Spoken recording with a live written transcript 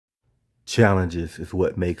Challenges is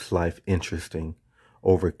what makes life interesting.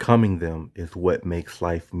 Overcoming them is what makes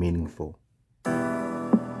life meaningful.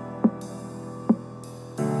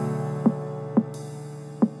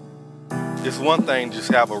 It's one thing to just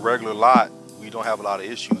have a regular lot. We don't have a lot of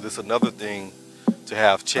issues. It's another thing to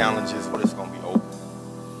have challenges, but it's going to be open.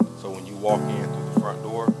 So when you walk in through the front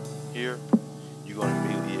door here, you're going to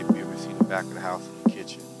immediately be able to see the back of the house and the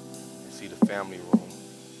kitchen and see the family room.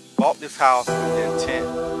 Bought this house with the intent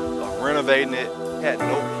of renovating it. Had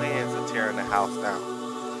no plans of tearing the house down.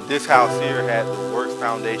 This house here had the worst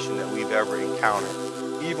foundation that we've ever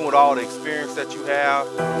encountered. Even with all the experience that you have,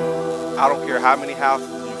 I don't care how many houses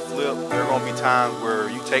you flip, there are going to be times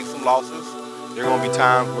where you take some losses. There are going to be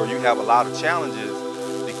times where you have a lot of challenges.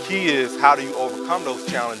 The key is, how do you overcome those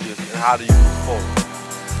challenges and how do you move forward?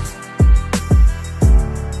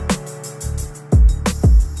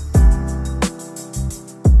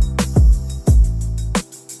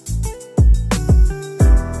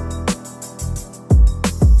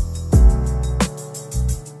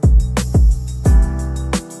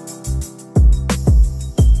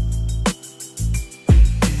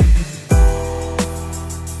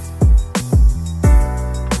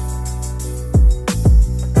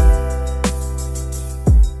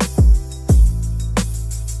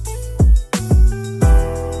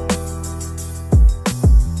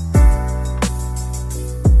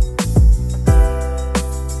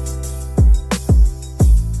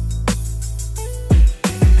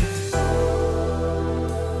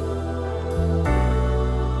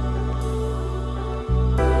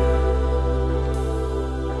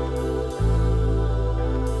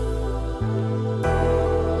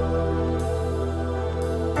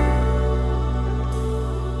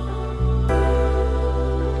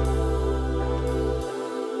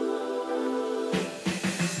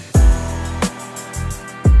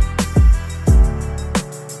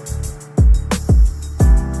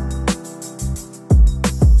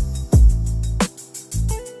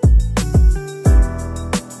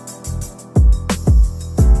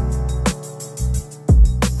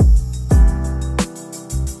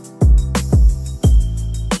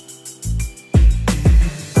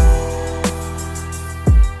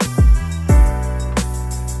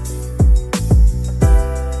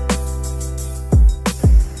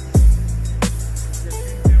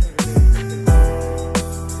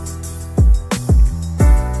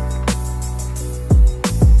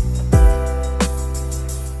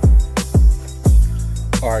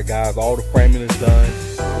 Alright guys, all the framing is done.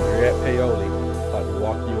 We're at Paoli. I'm about to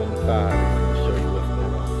walk you inside and show you what's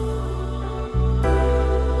going on.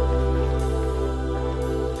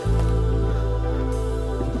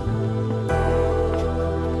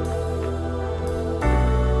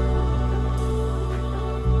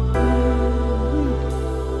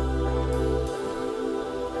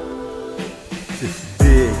 It's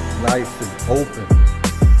big, nice and open.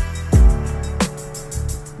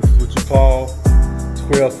 This is what you call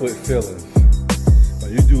 12-foot fillings.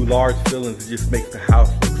 When you do large fillings, it just makes the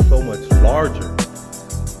house look so much larger.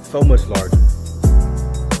 So much larger.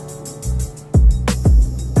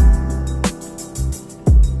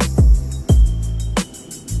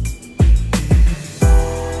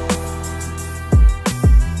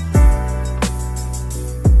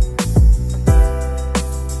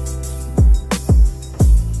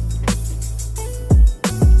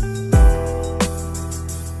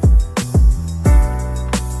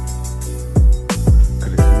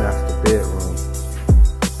 Bedroom,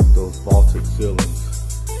 those vaulted ceilings.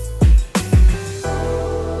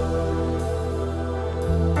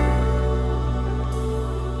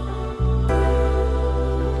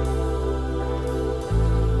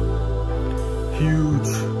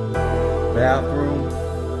 Huge bathroom.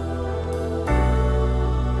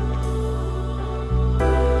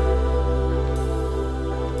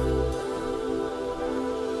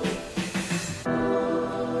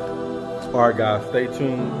 Alright guys, stay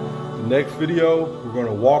tuned. Next video, we're going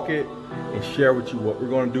to walk it and share with you what we're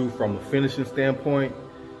going to do from a finishing standpoint